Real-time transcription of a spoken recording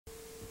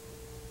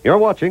You're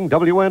watching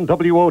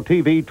WNWO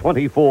TV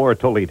 24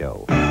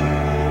 Toledo.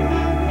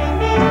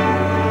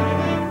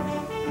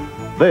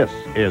 This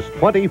is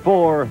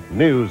 24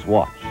 News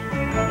Watch.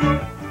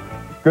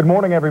 Good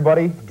morning,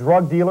 everybody.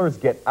 Drug dealers,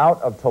 get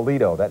out of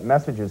Toledo. That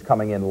message is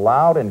coming in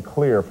loud and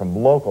clear from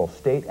local,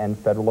 state, and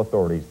federal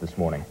authorities this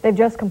morning. They've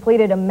just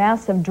completed a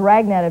massive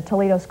dragnet of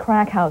Toledo's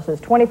crack houses.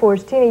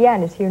 24's Tina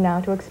Yen is here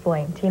now to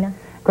explain. Tina?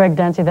 Greg,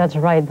 Dancy, that's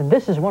right.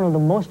 This is one of the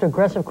most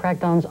aggressive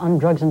crackdowns on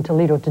drugs in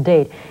Toledo to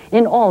date.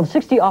 In all,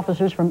 60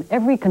 officers from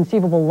every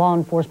conceivable law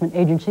enforcement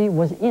agency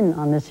was in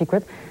on this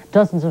secret.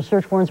 Dozens of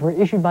search warrants were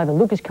issued by the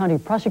Lucas County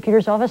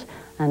Prosecutor's Office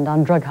and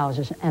on drug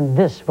houses, and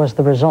this was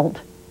the result.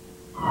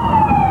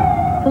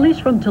 Police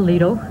from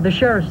Toledo, the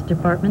Sheriff's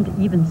Department,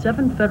 even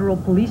 7 federal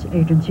police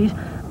agencies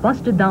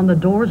busted down the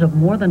doors of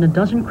more than a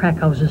dozen crack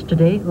houses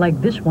today,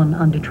 like this one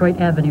on Detroit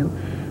Avenue.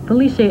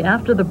 Police say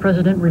after the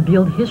president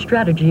revealed his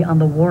strategy on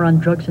the war on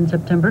drugs in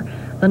September,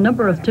 the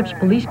number of tips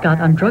police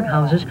got on drug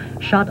houses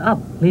shot up,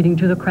 leading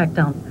to the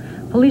crackdown.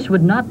 Police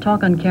would not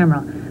talk on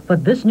camera,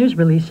 but this news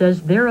release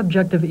says their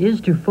objective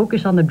is to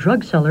focus on the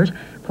drug sellers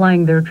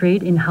plying their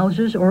trade in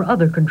houses or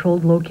other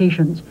controlled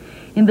locations.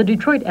 In the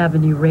Detroit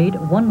Avenue raid,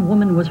 1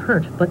 woman was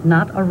hurt but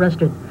not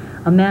arrested.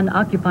 A man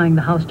occupying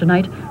the house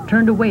tonight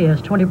turned away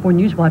as 24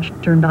 News Watch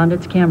turned on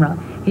its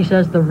camera. He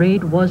says the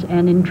raid was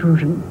an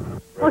intrusion.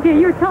 Okay,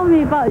 you're telling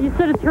me about, you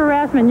said it's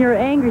harassment, you're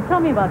angry. Tell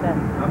me about that.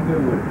 I'm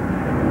good with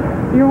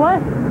it. You're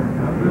what?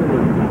 I'm good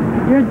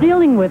with it. You're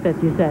dealing with it,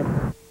 you said.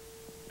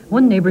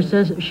 One neighbor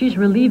says she's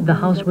relieved the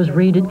house was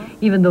raided,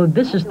 even though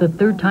this is the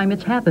 3rd time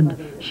it's happened.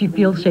 She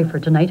feels safer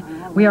tonight.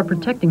 We are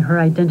protecting her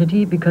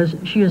identity because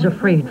she is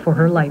afraid for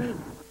her life.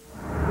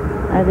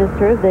 I just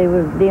heard they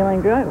were dealing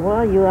drugs.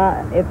 Well,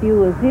 if you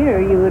was here,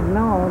 you would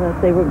know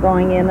that they were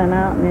going in and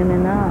out and in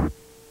and out.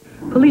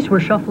 Police were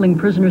shuffling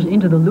prisoners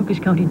into the Lucas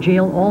County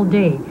Jail all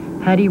day.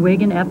 Paddy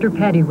wagon after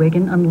paddy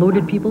wagon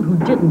unloaded people who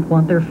didn't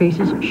want their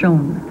faces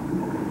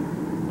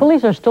shown.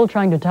 Police are still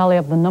trying to tally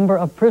up the number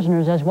of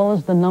prisoners as well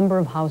as the number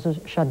of houses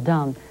shut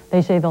down.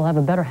 They say they'll have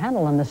a better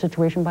handle on the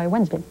situation by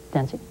Wednesday.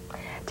 Dancy?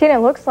 Tina,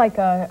 it looks like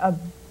a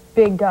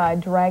big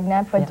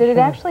dragnet, but did it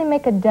actually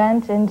make a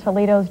dent in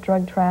Toledo's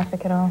drug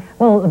traffic at all?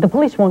 Well, the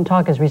police won't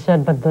talk, as we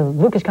said, but the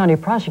Lucas County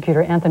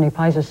prosecutor, Anthony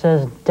Pisa,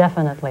 says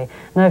definitely.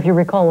 Now, if you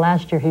recall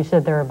last year, he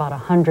said there are about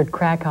 100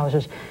 crack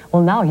houses.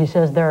 Well, now he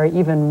says there are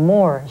even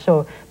more.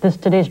 So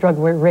today's drug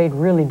raid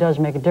really does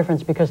make a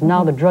difference because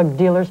now the drug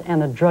dealers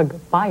and the drug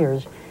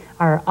buyers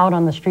are out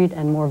on the street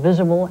and more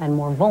visible and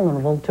more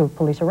vulnerable to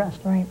police arrest.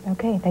 Right.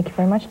 Okay. Thank you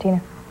very much,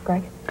 Tina.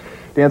 Greg?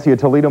 Nancy, a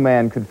Toledo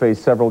man could face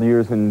several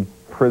years in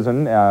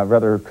prison,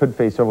 could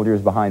face several years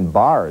behind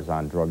bars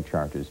on drug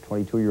charges.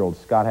 22-year-old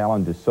Scott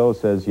Allen Dussault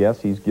says, yes,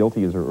 he's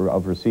guilty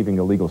of receiving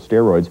illegal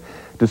steroids.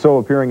 Dussault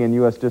appearing in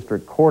U.S.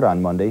 District Court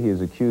on Monday. He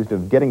is accused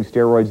of getting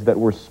steroids that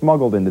were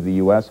smuggled into the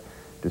U.S.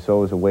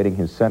 Dussault is awaiting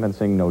his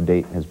sentencing. No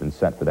date has been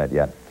set for that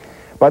yet.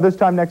 By this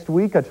time next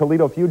week, a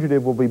Toledo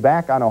fugitive will be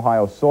back on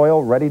Ohio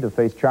soil, ready to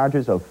face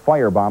charges of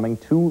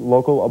firebombing 2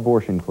 local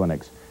abortion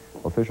clinics.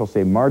 Officials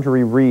say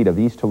Marjorie Reed of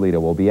East Toledo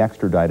will be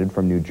extradited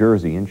from New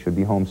Jersey and should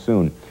be home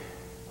soon.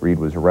 Reed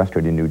was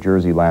arrested in New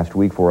Jersey last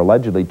week for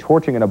allegedly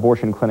torching an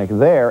abortion clinic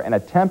there and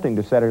attempting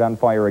to set it on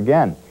fire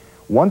again.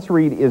 Once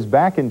Reed is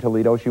back in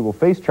Toledo, she will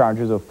face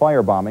charges of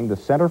firebombing the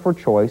Center for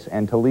Choice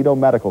and Toledo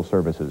Medical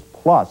Services.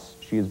 Plus,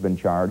 she has been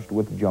charged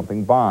with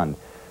jumping bond.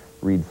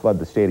 Reed fled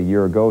the state a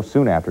year ago,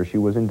 soon after she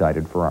was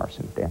indicted for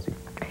arson. Dancy?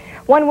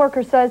 One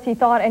worker says he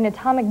thought an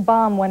atomic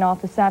bomb went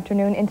off this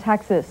afternoon in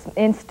Texas.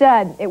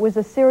 Instead, it was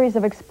a series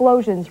of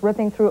explosions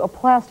ripping through a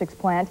plastics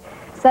plant,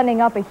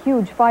 sending up a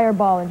huge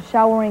fireball and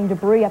showering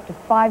debris up to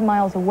 5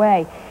 miles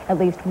away. At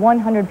least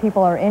 100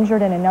 people are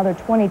injured and another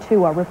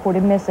 22 are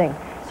reported missing.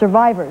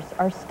 Survivors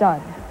are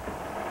stunned.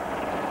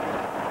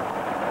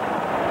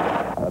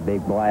 A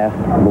big blast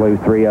blew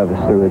 3 of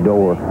us through the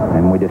door,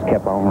 and we just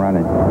kept on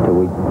running until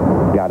we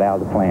got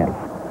out of the plant.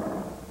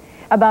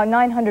 About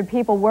 900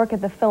 people work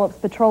at the Phillips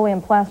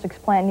Petroleum Plastics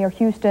plant near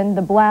Houston.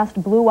 The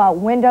blast blew out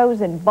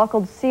windows and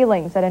buckled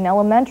ceilings at an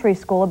elementary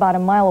school about a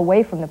mile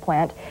away from the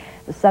plant.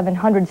 The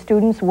 700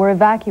 students were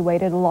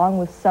evacuated along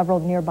with several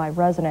nearby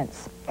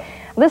residents.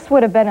 This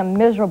would have been a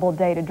miserable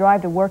day to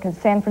drive to work in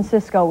San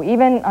Francisco,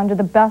 even under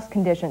the best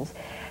conditions.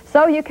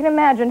 So you can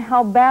imagine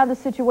how bad the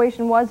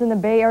situation was in the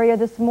Bay Area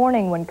this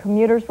morning when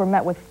commuters were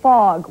met with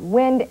fog,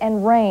 wind,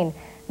 and rain,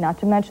 not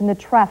to mention the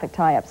traffic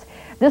tie-ups.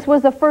 This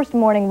was the first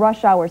morning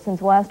rush hour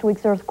since last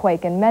week's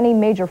earthquake, and many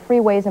major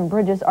freeways and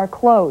bridges are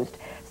closed.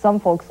 Some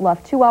folks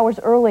left 2 hours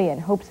early in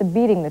hopes of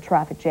beating the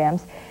traffic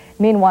jams.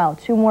 Meanwhile,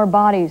 2 more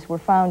bodies were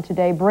found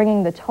today,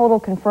 bringing the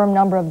total confirmed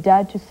number of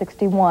dead to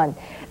 61.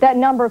 That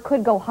number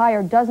could go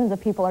higher. Dozens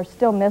of people are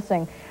still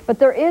missing. But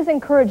there is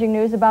encouraging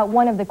news about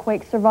one of the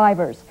quake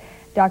survivors.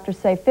 Doctors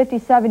say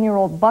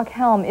 57-year-old Buck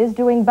Helm is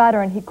doing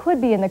better, and he could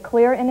be in the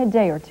clear in a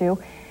day or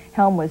 2.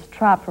 Helm was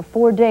trapped for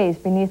 4 days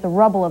beneath the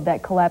rubble of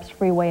that collapsed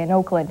freeway in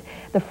Oakland.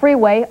 The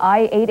freeway,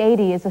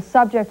 I-880, is the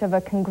subject of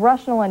a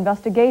congressional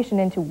investigation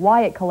into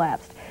why it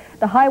collapsed.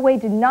 The highway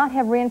did not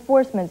have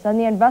reinforcements, and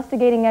the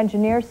investigating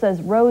engineer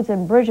says roads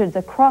and bridges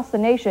across the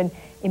nation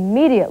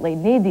immediately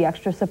need the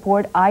extra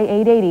support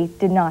I-880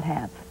 did not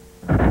have.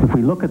 If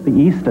we look at the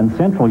east and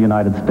central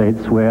United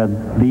States, where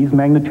these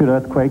magnitude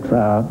earthquakes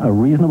are a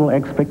reasonable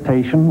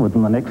expectation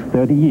within the next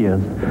 30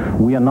 years,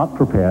 we are not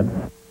prepared.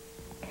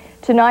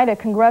 Tonight, a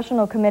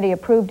congressional committee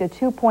approved a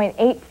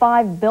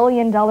 $2.85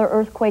 billion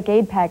earthquake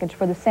aid package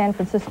for the San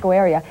Francisco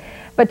area.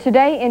 But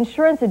today,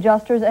 insurance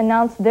adjusters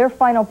announced their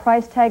final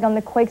price tag on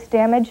the quake's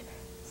damage,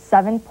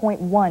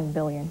 $7.1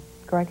 billion.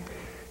 Greg?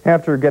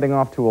 After getting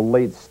off to a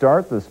late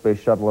start, the Space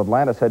Shuttle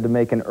Atlantis had to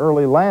make an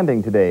early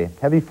landing today.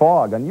 Heavy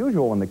fog,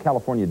 unusual in the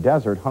California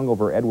desert, hung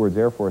over Edwards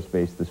Air Force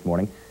Base this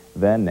morning.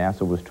 Then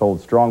NASA was told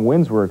strong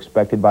winds were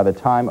expected by the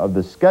time of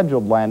the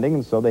scheduled landing,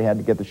 and so they had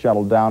to get the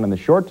shuttle down in the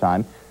short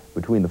time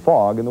between the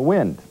fog and the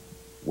wind.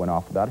 Went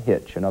off without a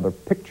hitch. Another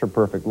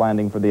picture-perfect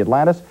landing for the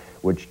Atlantis,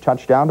 which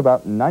touched down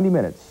about 90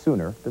 minutes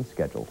sooner than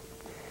scheduled.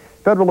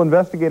 Federal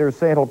investigators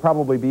say it'll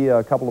probably be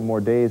a couple of more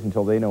days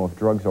until they know if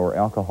drugs or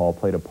alcohol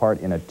played a part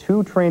in a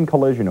two-train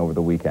collision over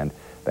the weekend.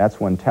 That's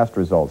when test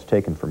results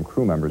taken from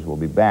crew members will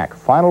be back.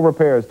 Final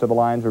repairs to the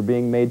lines are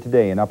being made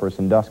today in Upper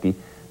Sandusky.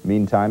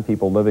 Meantime,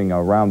 people living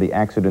around the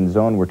accident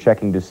zone were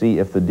checking to see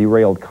if the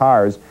derailed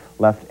cars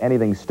left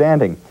anything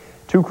standing.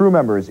 2 crew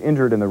members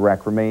injured in the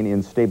wreck remain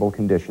in stable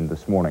condition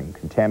this morning,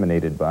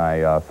 contaminated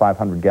by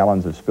 500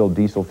 gallons of spilled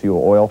diesel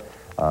fuel oil.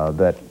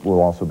 That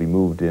will also be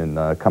moved in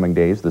coming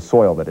days, the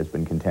soil that has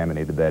been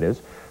contaminated, that is.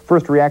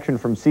 First reaction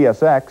from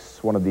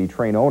CSX, one of the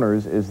train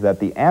owners, is that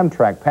the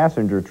Amtrak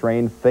passenger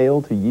train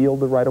failed to yield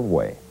the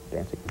right-of-way.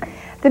 Nancy.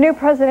 The new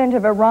president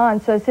of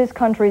Iran says his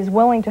country is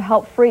willing to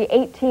help free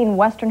 18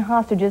 Western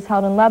hostages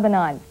held in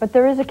Lebanon. But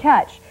there is a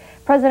catch.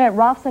 President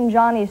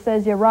Rafsanjani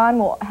says Iran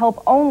will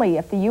help only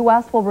if the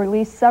U.S. will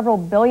release several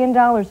 $billion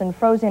in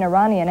frozen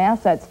Iranian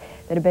assets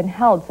that have been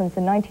held since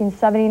the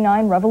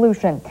 1979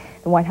 revolution.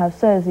 The White House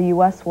says the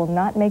U.S. will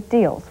not make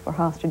deals for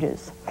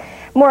hostages.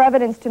 More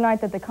evidence tonight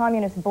that the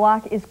communist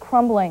bloc is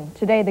crumbling.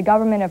 Today, the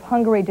government of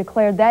Hungary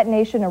declared that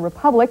nation a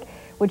republic,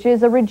 which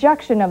is a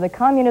rejection of the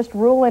communist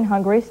rule in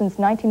Hungary since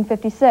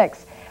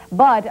 1956.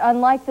 But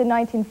unlike the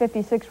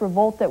 1956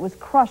 revolt that was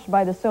crushed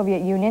by the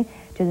Soviet Union,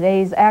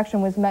 today's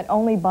action was met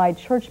only by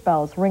church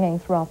bells ringing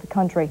throughout the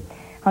country.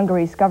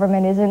 Hungary's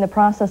government is in the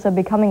process of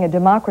becoming a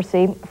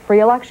democracy. Free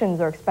elections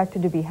are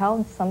expected to be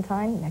held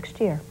sometime next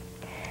year.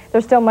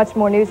 There's still much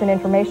more news and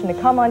information to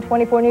come on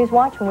 24 News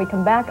Watch when we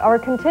come back. Our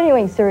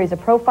continuing series of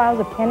profiles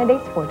of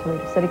candidates for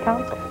Toledo City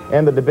Council.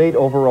 And the debate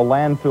over a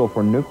landfill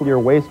for nuclear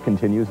waste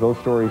continues. Those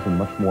stories and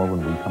much more when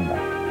we come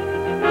back.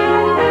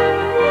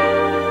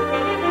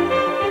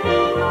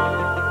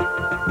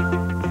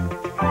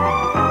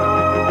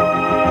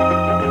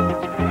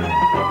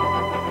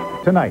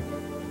 Tonight,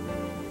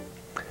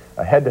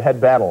 a head-to-head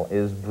battle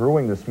is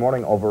brewing this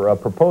morning over a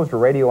proposed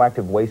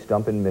radioactive waste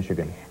dump in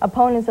Michigan.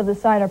 Opponents of the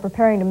site are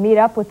preparing to meet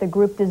up with the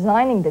group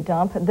designing the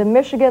dump. The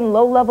Michigan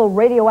Low-Level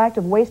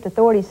Radioactive Waste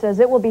Authority says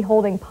it will be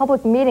holding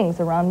public meetings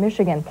around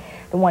Michigan.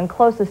 The one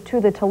closest to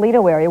the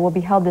Toledo area will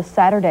be held this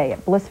Saturday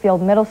at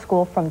Blissfield Middle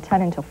School from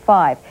 10 until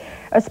 5.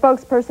 A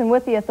spokesperson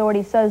with the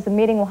authority says the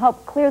meeting will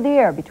help clear the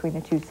air between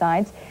the two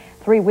sides.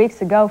 3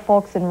 weeks ago,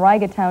 folks in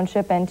Riga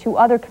Township and 2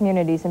 other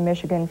communities in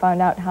Michigan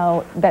found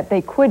out that they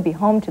could be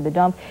home to the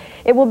dump.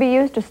 It will be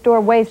used to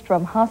store waste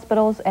from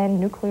hospitals and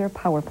nuclear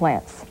power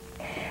plants.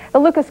 The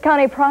Lucas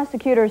County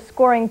prosecutors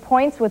scoring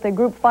points with a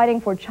group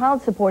fighting for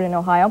child support in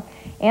Ohio.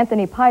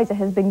 Anthony Pisa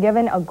has been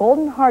given a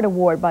Golden Heart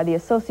Award by the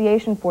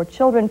Association for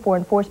Children for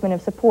Enforcement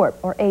of Support,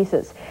 or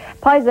ACES.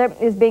 Pisa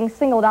is being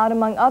singled out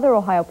among other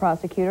Ohio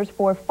prosecutors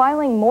for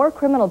filing more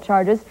criminal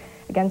charges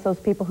against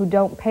those people who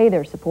don't pay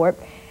their support.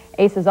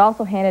 ACES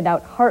also handed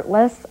out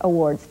Heartless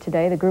Awards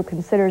today. The group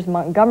considers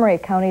Montgomery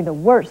County the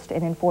worst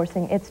in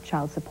enforcing its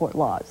child support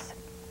laws.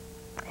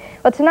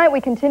 But tonight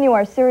we continue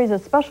our series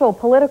of special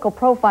political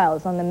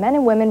profiles on the men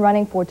and women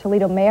running for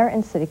Toledo Mayor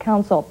and City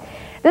Council.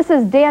 This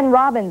is Dan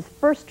Robbins'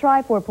 first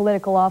try for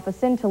political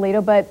office in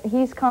Toledo, but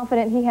he's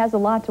confident he has a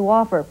lot to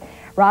offer.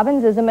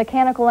 Robbins is a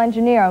mechanical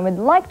engineer and would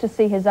like to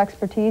see his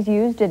expertise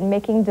used in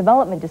making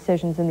development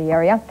decisions in the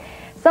area,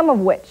 some of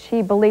which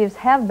he believes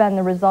have been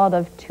the result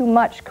of too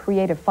much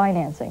creative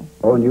financing.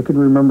 Oh, and you can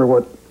remember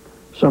what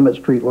Summit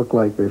Street looked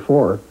like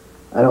before.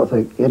 I don't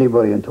think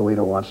anybody in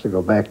Toledo wants to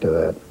go back to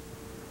that.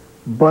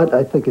 But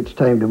I think it's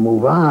time to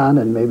move on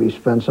and maybe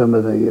spend some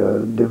of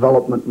the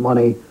development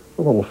money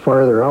a little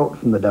farther out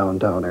from the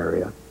downtown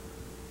area.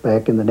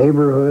 Back in the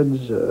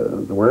neighborhoods,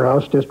 the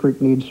warehouse district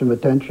needs some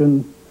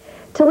attention.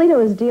 Toledo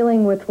is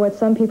dealing with what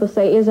some people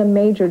say is a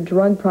major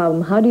drug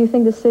problem. How do you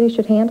think the city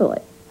should handle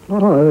it?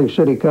 Well, I think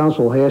City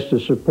Council has to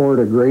support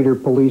a greater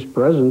police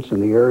presence in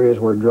the areas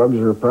where drugs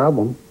are a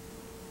problem.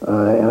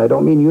 And I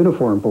don't mean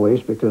uniform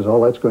police, because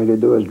all that's going to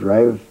do is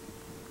drive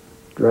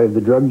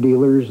the drug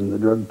dealers and the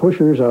drug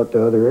pushers out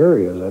to other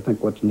areas. I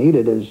think what's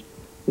needed is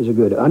a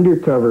good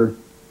undercover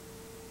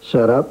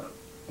setup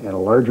and a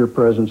larger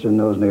presence in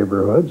those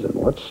neighborhoods, and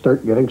let's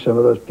start getting some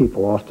of those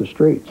people off the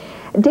streets.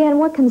 Dan,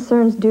 what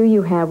concerns do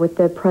you have with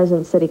the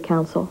present City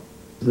Council?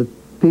 The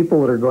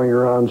people that are going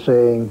around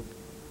saying,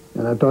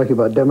 and I'm talking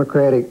about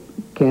Democratic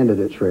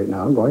candidates right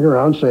now, going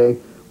around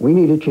saying, we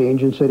need a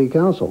change in city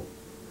council.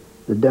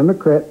 The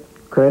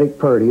Democratic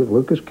Party of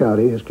Lucas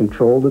County has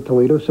controlled the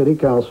Toledo City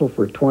Council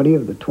for 20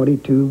 of the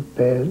 22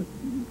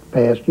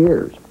 past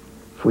years.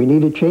 If we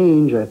need a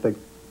change, I think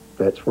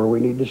that's where we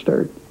need to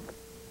start.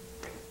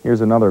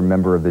 Here's another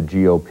member of the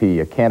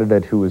GOP, a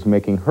candidate who is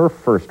making her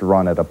first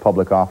run at a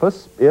public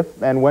office.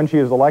 If and when she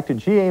is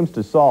elected, she aims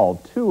to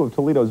solve two of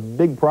Toledo's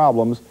big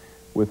problems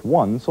with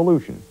one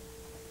solution.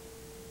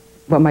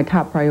 What my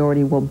top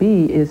priority will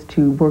be is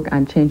to work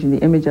on changing the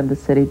image of the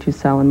city to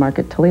sell and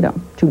market Toledo.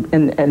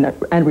 And the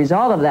end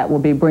result of that will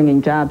be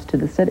bringing jobs to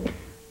the city.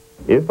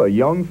 If a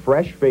young,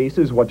 fresh face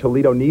is what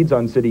Toledo needs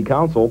on city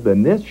council,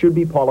 then this should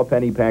be Paula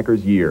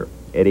Pennypacker's year.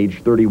 At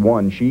age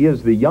 31, she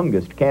is the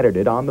youngest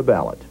candidate on the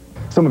ballot.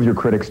 Some of your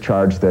critics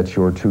charge that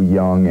you're too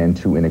young and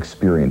too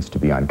inexperienced to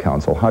be on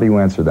council. How do you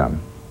answer them?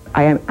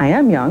 I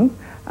am young.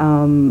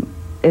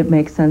 It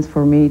makes sense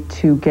for me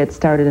to get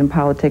started in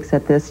politics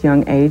at this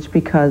young age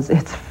because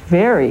it's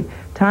very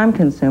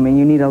time-consuming.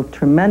 You need a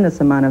tremendous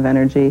amount of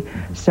energy.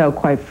 So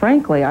quite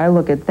frankly, I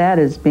look at that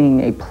as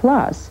being a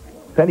plus.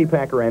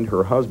 Pennypacker and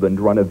her husband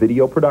run a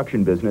video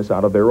production business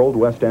out of their old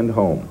West End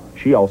home.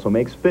 She also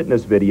makes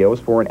fitness videos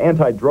for an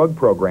anti-drug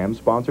program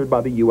sponsored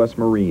by the U.S.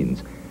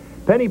 Marines.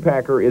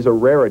 Pennypacker is a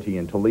rarity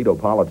in Toledo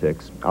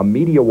politics, a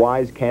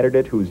media-wise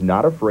candidate who's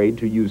not afraid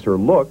to use her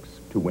looks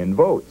to win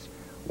votes.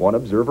 One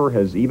observer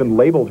has even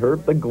labeled her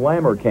the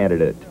glamour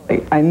candidate.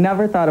 I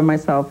never thought of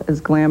myself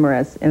as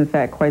glamorous. In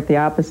fact, quite the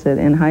opposite.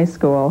 In high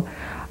school,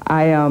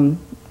 I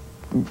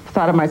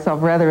thought of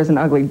myself rather as an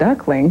ugly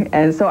duckling,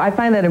 and so I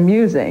find that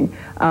amusing.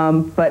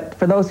 But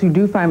for those who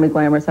do find me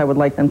glamorous, I would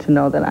like them to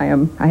know that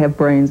I have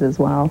brains as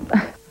well.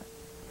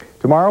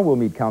 Tomorrow, we'll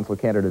meet council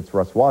candidates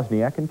Russ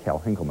Wozniak and Cal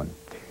Hinkleman.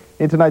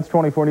 In tonight's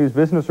 24 News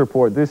Business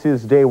Report, this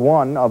is day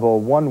one of a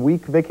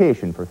one-week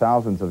vacation for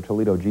thousands of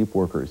Toledo Jeep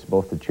workers.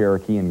 Both the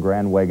Cherokee and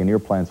Grand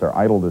Wagoneer plants are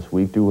idle this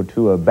week due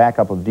to a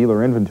backup of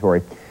dealer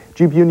inventory.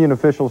 Jeep union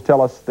officials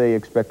tell us they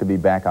expect to be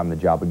back on the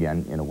job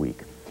again in a week.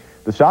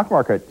 The stock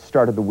market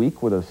started the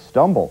week with a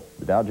stumble.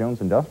 The Dow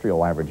Jones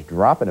Industrial Average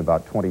dropping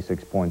about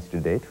 26 points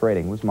today.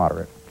 Trading was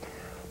moderate.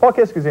 Paul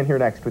Kisk is in here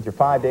next with your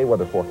 5-day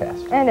weather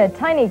forecast. And a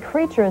tiny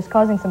creature is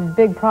causing some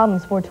big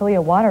problems for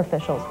Toledo water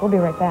officials. We'll be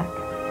right back.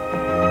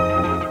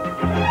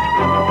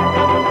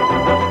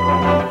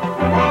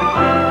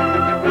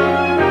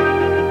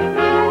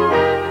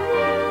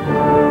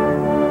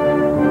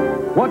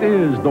 What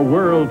is the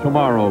World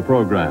Tomorrow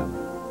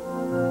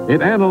program?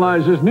 It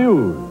analyzes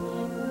news.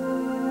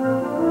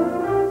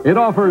 It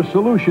offers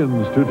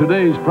solutions to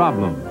today's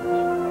problems.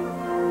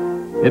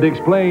 It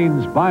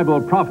explains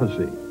Bible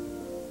prophecy.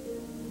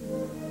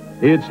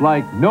 It's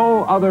like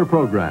no other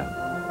program.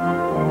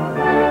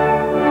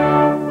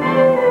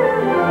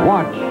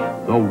 Watch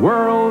The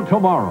World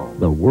Tomorrow.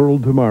 The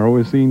World Tomorrow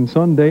is seen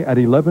Sunday at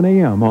 11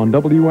 a.m. on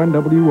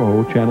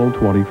WNWO Channel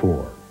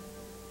 24.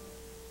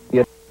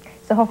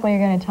 So hopefully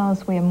you're going to tell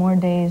us we have more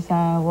days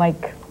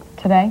like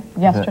today,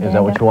 yesterday. Is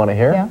that what you want to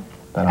hear? Yeah.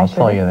 Then I'll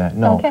tell you that.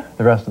 No, okay.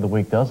 The rest of the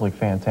week does look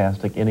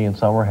fantastic. Indian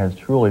summer has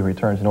truly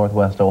returned to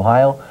northwest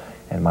Ohio,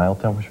 and mild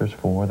temperatures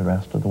for the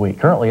rest of the week.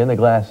 Currently in the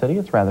Glass City,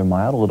 it's rather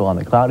mild, a little on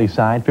the cloudy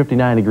side,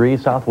 59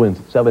 degrees, south winds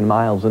at 7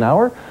 miles an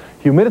hour.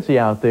 Humidity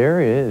out there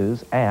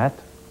is at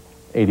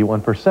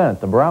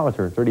 81%. The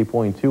barometer,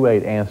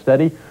 30.28 and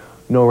steady.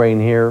 No rain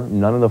here,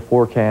 none in the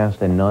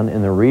forecast, and none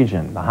in the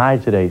region. The high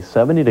today,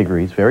 70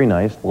 degrees, very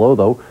nice. Low,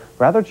 though,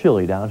 rather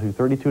chilly, down to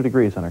 32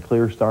 degrees on our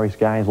clear, starry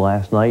skies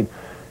last night.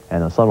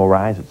 And the sun will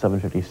rise at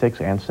 7:56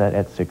 and set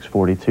at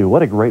 6:42.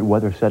 What a great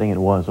weather setting it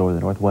was over the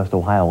northwest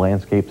Ohio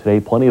landscape today.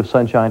 Plenty of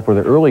sunshine for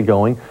the early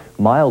going.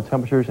 Mild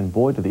temperatures, and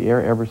boy, did the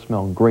air ever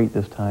smell great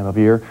this time of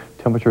year.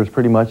 Temperatures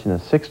pretty much in the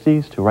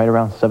 60s to right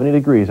around 70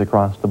 degrees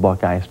across the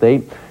Buckeye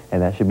State.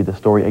 And that should be the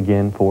story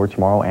again for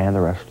tomorrow and the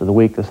rest of the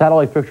week. The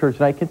satellite picture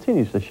tonight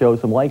continues to show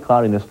some light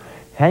cloudiness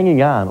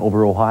hanging on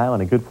over Ohio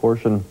and a good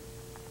portion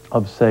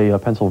of, say,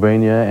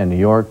 Pennsylvania and New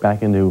York,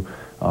 back into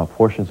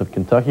portions of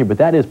Kentucky. But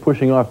that is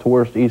pushing off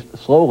towards the east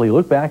slowly.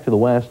 Look back to the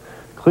west.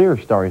 Clear,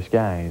 starry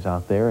skies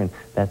out there, and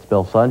that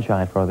spells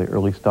sunshine for the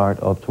early start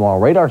of tomorrow.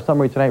 Radar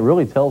summary tonight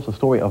really tells the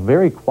story of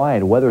very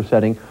quiet weather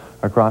setting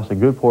across a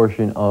good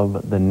portion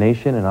of the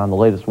nation. And on the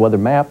latest weather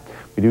map,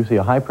 we do see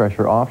a high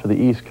pressure off to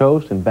the east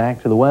coast and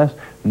back to the west.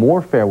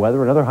 More fair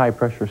weather. Another high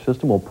pressure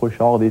system will push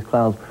all of these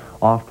clouds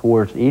off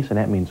towards the east, and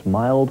that means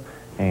mild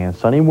and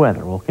sunny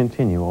weather will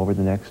continue over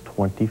the next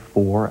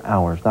 24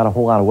 hours. Not a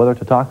whole lot of weather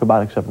to talk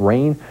about except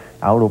rain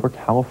out over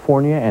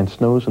California and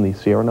snows in the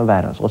Sierra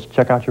Nevadas. Let's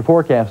check out your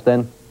forecast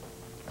then.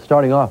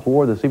 Starting off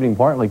for this evening,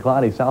 partly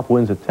cloudy, south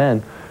winds at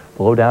 10.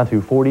 Low down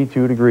to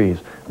 42 degrees.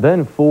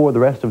 Then for the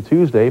rest of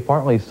Tuesday,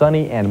 partly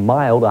sunny and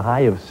mild, a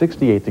high of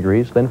 68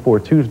 degrees. Then for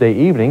Tuesday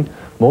evening,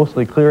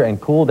 mostly clear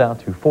and cool, down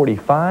to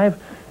 45.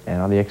 And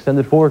on the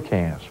extended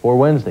forecast for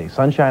Wednesday,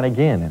 sunshine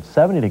again at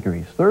 70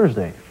 degrees.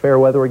 Thursday, fair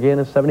weather again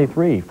at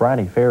 73.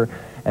 Friday, fair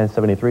and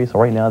 73. So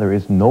right now there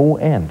is no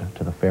end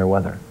to the fair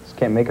weather.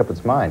 can't make up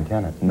its mind,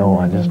 can it? No,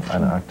 I just,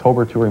 an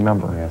October to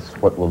remember. Yes,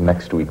 what will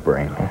next week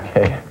bring?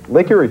 Okay.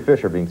 Lake Erie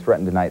fish are being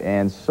threatened tonight,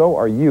 and so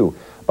are you,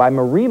 by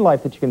marine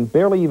life that you can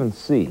barely even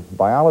see.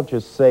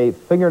 Biologists say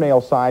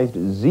fingernail-sized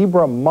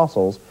zebra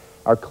mussels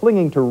are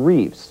clinging to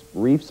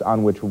reefs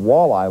on which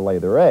walleye lay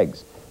their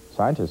eggs.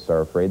 Scientists are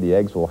afraid the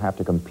eggs will have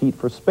to compete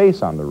for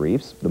space on the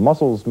reefs. The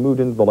mussels moved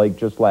into the lake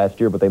just last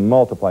year, but they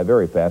multiply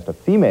very fast. A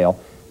female,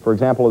 for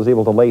example, is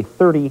able to lay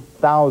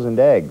 30,000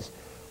 eggs.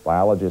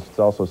 Biologists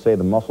also say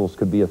the mussels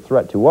could be a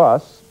threat to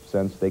us,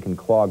 since they can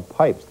clog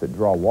pipes that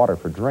draw water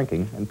for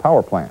drinking and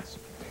power plants.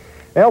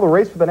 Now, the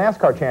race for the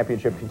NASCAR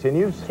championship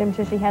continues. Jim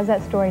Tishy has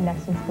that story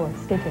next in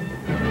sports. Stay tuned.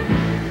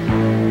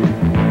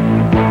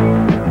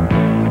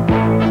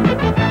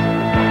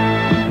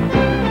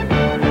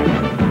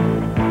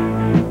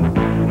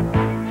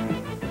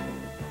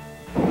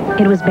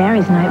 It was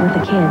Barry's night with the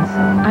kids.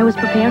 I was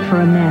prepared for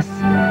a mess,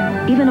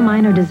 even a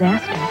minor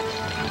disaster.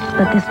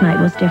 But this night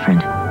was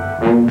different.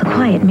 The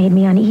quiet made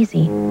me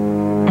uneasy,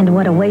 and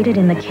what awaited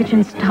in the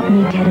kitchen stopped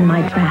me dead in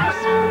my tracks.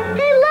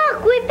 Hey,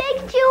 look, we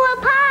baked you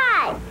a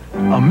pie!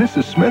 A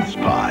Mrs. Smith's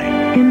pie.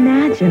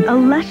 Imagine a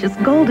luscious,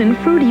 golden,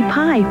 fruity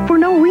pie for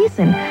no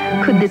reason.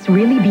 Could this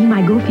really be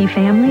my goofy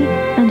family?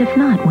 And if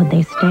not, would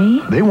they stay?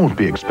 They won't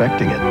be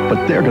expecting it,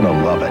 but they're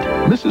gonna love it.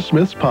 Mrs.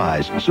 Smith's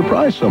Pies.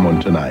 Surprise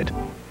someone tonight.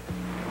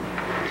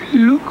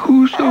 Look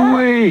who's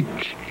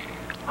awake.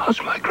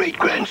 How's my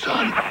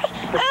great-grandson?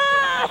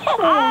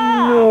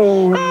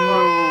 Oh, no.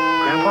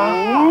 Grandpa,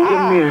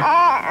 come here.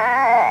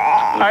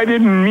 I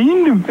didn't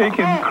mean to make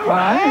him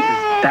cry.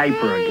 His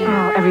diaper again.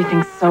 Oh,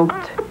 everything's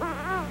soaked.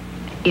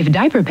 If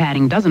diaper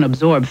padding doesn't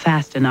absorb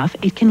fast enough,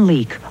 it can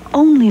leak.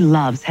 Only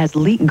Love's has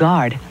Leak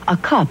Guard, a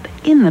cup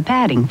in the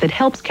padding that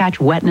helps catch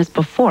wetness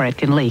before it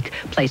can leak,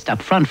 placed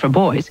up front for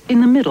boys,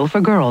 in the middle for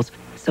girls.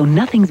 So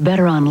nothing's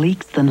better on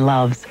leaks than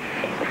Love's.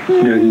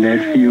 Doesn't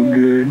that feel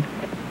good?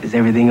 Is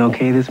everything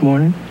okay this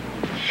morning?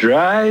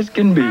 Dry as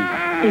can be.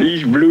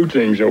 These blue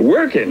things are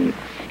working.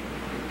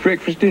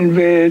 Breakfast in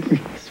bed.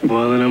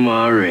 Spoiling them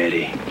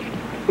already.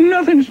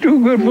 Nothing's too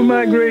good for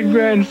my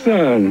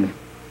great-grandson.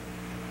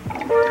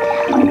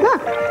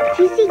 Look,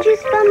 juicy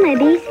juice from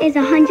Libby's is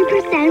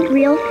 100%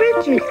 real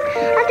fruit juice.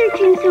 Other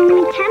drinks are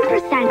only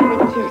 10%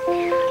 fruit juice.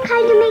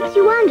 Kinda makes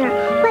you wonder,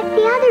 what's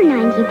the other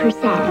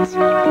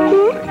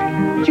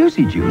 90%?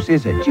 Juicy juice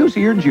is a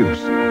juicier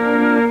juice.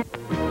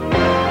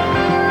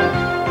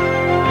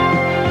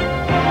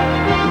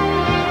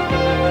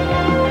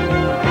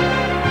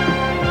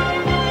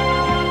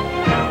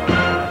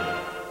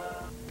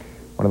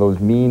 One of those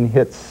mean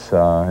hits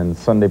in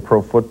Sunday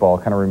Pro Football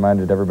kind of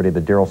reminded everybody of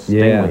the Darryl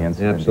Stingley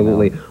incident.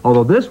 Absolutely. You know?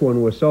 Although this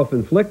one was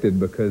self-inflicted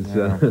because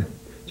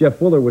Jeff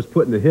Fuller was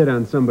putting the hit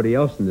on somebody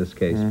else in this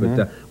case.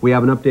 But we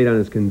have an update on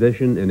his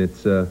condition, and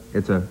it's a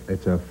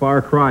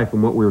far cry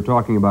from what we were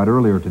talking about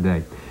earlier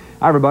today.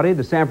 Hi, everybody.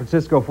 The San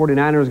Francisco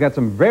 49ers got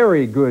some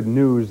very good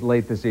news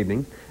late this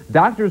evening.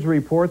 Doctors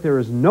report there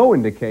is no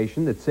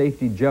indication that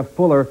safety Jeff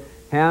Fuller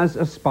has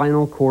a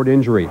spinal cord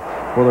injury.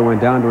 Fuller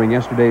went down during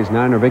yesterday's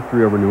Niner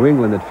victory over New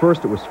England. At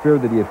first, it was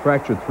feared that he had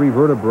fractured 3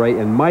 vertebrae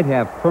and might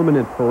have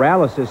permanent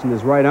paralysis in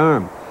his right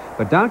arm.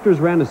 But doctors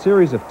ran a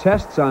series of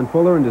tests on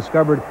Fuller and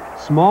discovered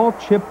small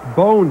chipped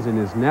bones in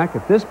his neck.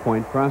 At this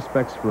point,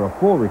 prospects for a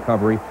full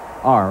recovery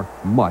are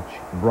much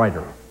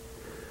brighter.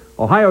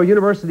 Ohio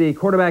University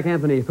quarterback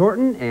Anthony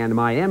Thornton and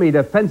Miami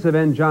defensive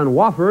end John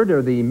Wofford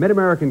are the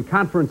Mid-American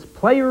Conference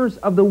Players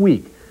of the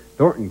Week.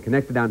 Thornton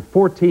connected on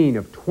 14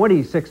 of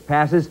 26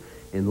 passes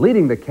in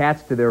leading the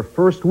Cats to their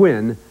first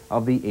win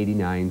of the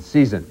 '89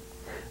 season.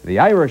 The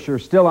Irish are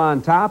still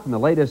on top in the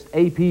latest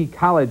AP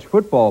college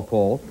football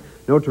poll.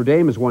 Notre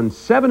Dame has won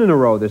 7 in a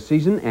row this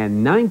season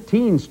and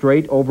 19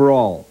 straight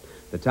overall.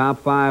 The top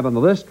 5 on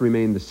the list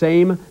remain the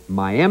same: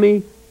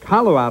 Miami,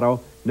 Colorado,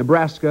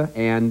 Nebraska,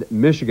 and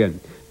Michigan.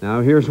 Now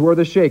here's where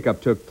the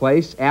shakeup took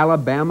place.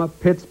 Alabama,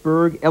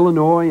 Pittsburgh,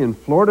 Illinois, and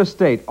Florida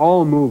State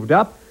all moved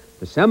up.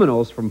 The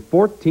Seminoles from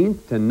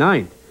 14th to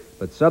 9th.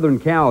 But Southern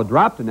Cal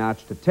dropped a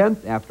notch to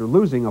 10th after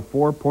losing a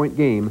 4-point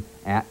game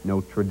at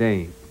Notre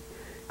Dame.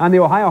 On the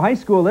Ohio high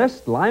school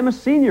list, Lima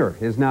Senior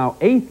is now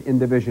 8th in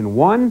Division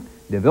I.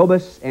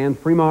 DeVilbiss and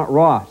Fremont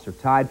Ross are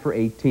tied for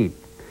 18th.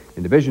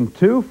 In Division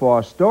II,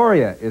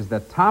 Fostoria is the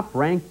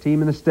top-ranked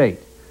team in the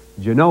state.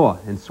 Genoa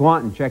and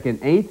Swanton check in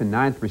 8th and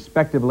 9th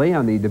respectively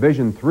on the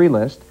Division III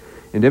list.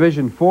 In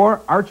Division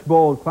IV,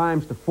 Archbold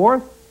climbs to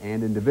 4th,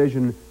 and in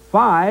Division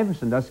V,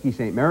 Sandusky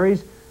St.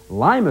 Mary's,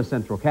 Lima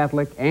Central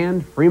Catholic,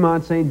 and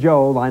Fremont St.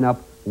 Joe line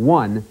up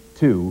 1,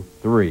 2,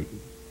 3.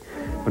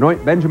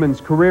 Benoit Benjamin's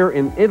career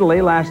in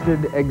Italy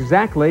lasted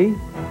exactly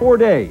 4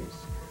 days.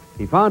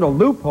 He found a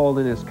loophole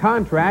in his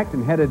contract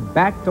and headed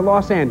back to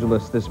Los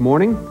Angeles this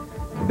morning.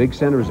 The big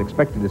center is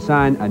expected to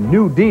sign a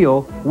new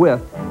deal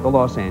with the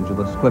Los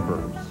Angeles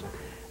Clippers.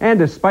 And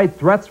despite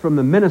threats from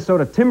the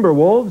Minnesota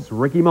Timberwolves,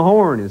 Ricky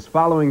Mahorn is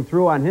following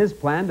through on his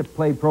plan to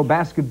play pro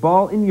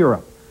basketball in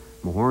Europe.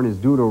 Mahorn is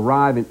due to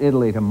arrive in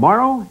Italy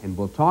tomorrow and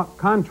will talk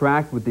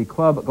contract with the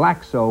club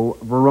Glaxo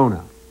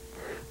Verona.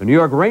 The New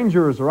York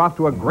Rangers are off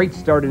to a great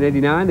start in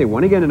 '89. They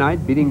won again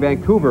tonight, beating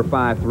Vancouver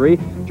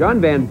 5-3.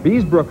 John Van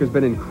Beesbrook has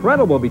been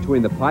incredible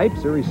between the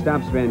pipes. Here he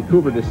stops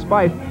Vancouver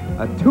despite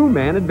a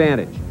two-man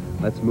advantage.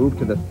 Let's move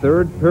to the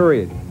third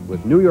period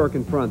with New York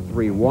in front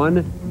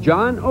 3-1.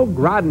 John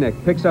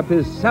Ogrodnik picks up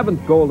his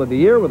 7th goal of the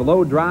year with a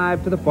low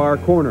drive to the far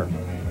corner.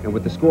 And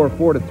with the score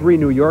 4-3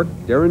 New York,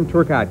 Darren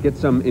Turcotte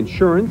gets some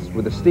insurance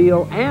with a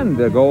steal and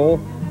the goal.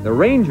 The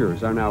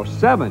Rangers are now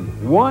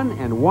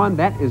 7-1-1.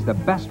 That is the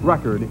best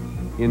record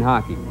in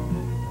hockey.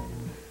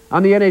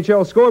 On the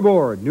NHL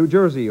scoreboard, New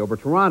Jersey over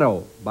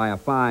Toronto by a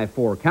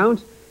 5-4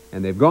 count,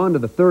 and they've gone to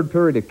the third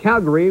period at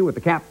Calgary with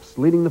the Caps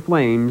leading the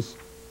Flames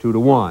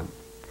 2-1.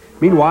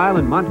 Meanwhile,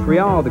 in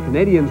Montreal, the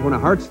Canadiens won a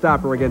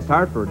heart-stopper against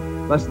Hartford.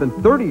 Less than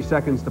 30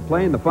 seconds to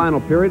play in the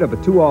final period of a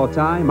 2-all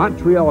tie.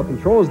 Montreal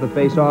controls the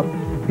face-off.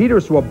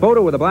 Peter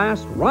Swoboda with a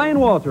blast. Ryan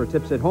Walter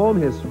tips it home,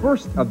 his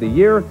first of the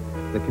year.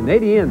 The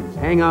Canadiens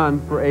hang on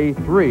for a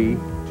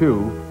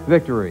 3-2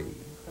 victory.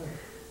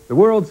 The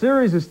World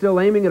Series is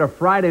still aiming at a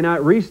Friday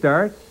night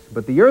restart,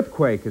 but the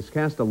earthquake has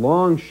cast a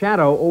long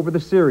shadow over the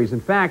series. In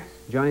fact,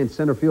 Giants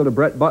center fielder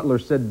Brett Butler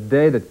said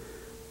today that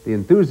the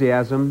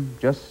enthusiasm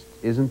just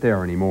isn't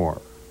there anymore.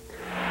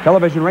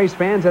 Television race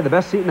fans had the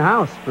best seat in the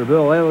house for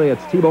Bill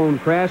Elliott's T-bone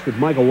crash with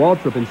Michael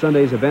Waltrip in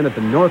Sunday's event at the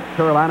North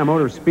Carolina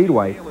Motor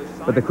Speedway.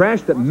 But the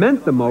crash that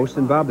meant the most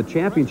involved the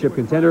championship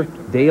contender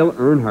Dale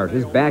Earnhardt.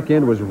 His back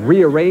end was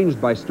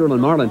rearranged by Sterling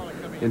Marlin,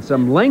 and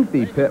some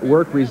lengthy pit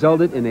work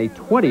resulted in a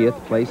 20th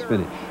place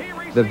finish.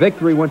 The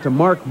victory went to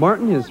Mark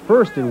Martin, his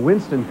first in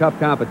Winston Cup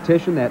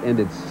competition. That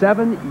ended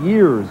 7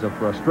 years of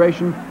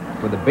frustration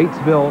for the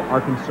Batesville,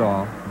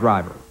 Arkansas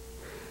driver.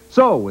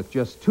 So, with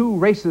just 2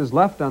 races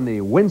left on the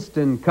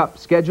Winston Cup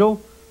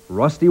schedule,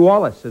 Rusty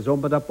Wallace has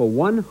opened up a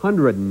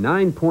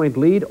 109-point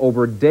lead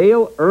over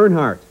Dale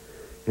Earnhardt.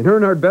 And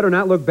Earnhardt better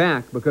not look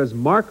back because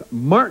Mark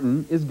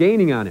Martin is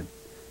gaining on him.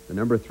 The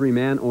number 3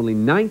 man only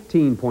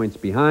 19 points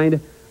behind.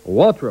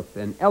 Waltrip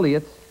and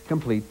Elliott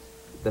complete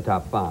the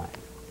top 5.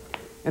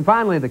 And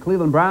finally, the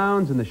Cleveland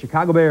Browns and the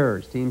Chicago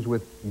Bears, teams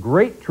with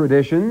great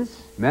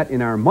traditions, met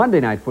in our Monday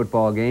night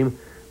football game.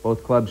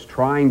 Both clubs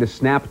trying to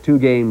snap a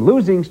 2-game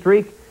losing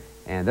streak.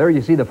 And there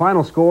you see the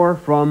final score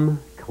from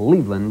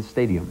Cleveland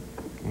Stadium.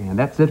 And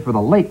that's it for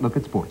the late look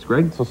at sports,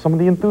 Greg. So some of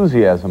the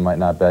enthusiasm might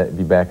not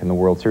be back in the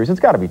World Series. It's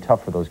got to be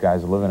tough for those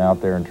guys living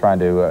out there and trying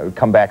to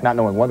come back, not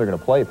knowing when they're going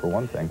to play, for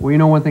one thing. Well, you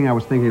know, one thing I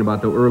was thinking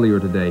about, though, earlier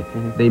today,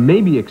 they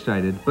may be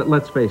excited, but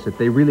let's face it,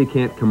 they really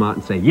can't come out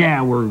and say,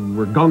 yeah, we're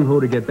gung-ho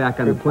to get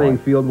back on the playing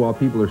field while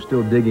people are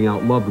still digging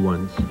out loved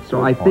ones.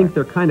 So I think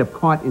they're kind of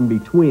caught in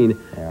between.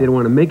 Yeah. They don't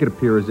want to make it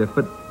appear as if,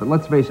 but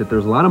let's face it,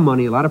 there's a lot of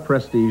money, a lot of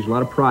prestige, a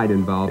lot of pride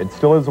involved. It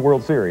still is the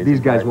World Series. These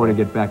guys want to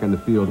get back on the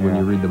field when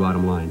you read the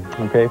bottom line.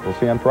 Okay, we'll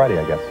see you on Friday,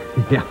 I guess.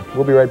 Yeah.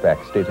 We'll be right back.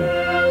 Stay tuned.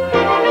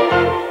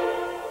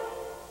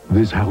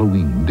 This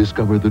Halloween,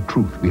 discover the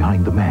truth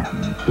behind the man,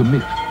 the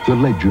myth, the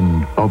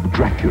legend of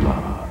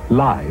Dracula.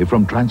 Live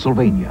from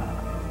Transylvania.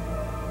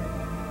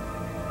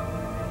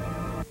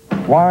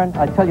 Warren,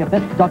 I tell you, if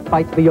this duck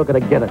bites me, you're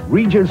going to get it.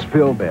 Regis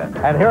Philbin.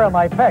 And here are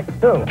my pecs,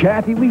 too.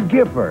 Kathy Lee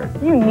Gifford.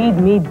 You need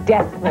me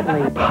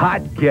desperately.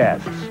 Hot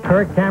guests.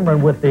 Kurt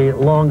Cameron with the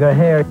longer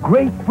hair.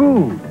 Great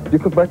food. You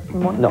cook breakfast in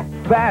the morning? No.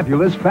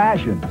 Fabulous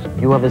fashions.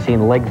 You ever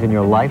seen legs in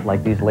your life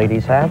like these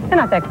ladies have? They're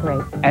not that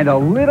great. And a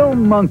little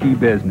monkey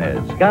business.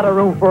 Got a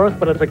room for us,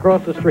 but it's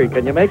across the street.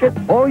 Can you make it?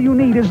 All you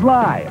need is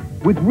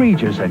live with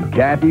Regis and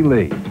Kathy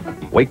Lee.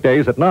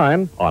 Weekdays at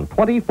 9 on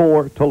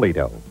 24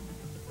 Toledo.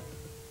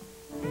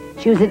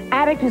 She was an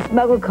addict who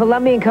smuggled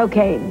Colombian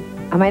cocaine.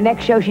 On my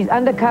next show, she's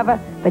undercover,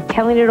 but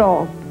telling it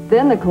all.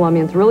 Then the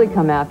Colombians really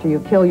come after you,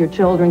 kill your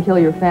children, kill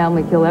your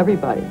family, kill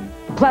everybody.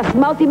 Plus,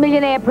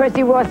 multimillionaire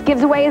Percy Ross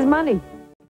gives away his money.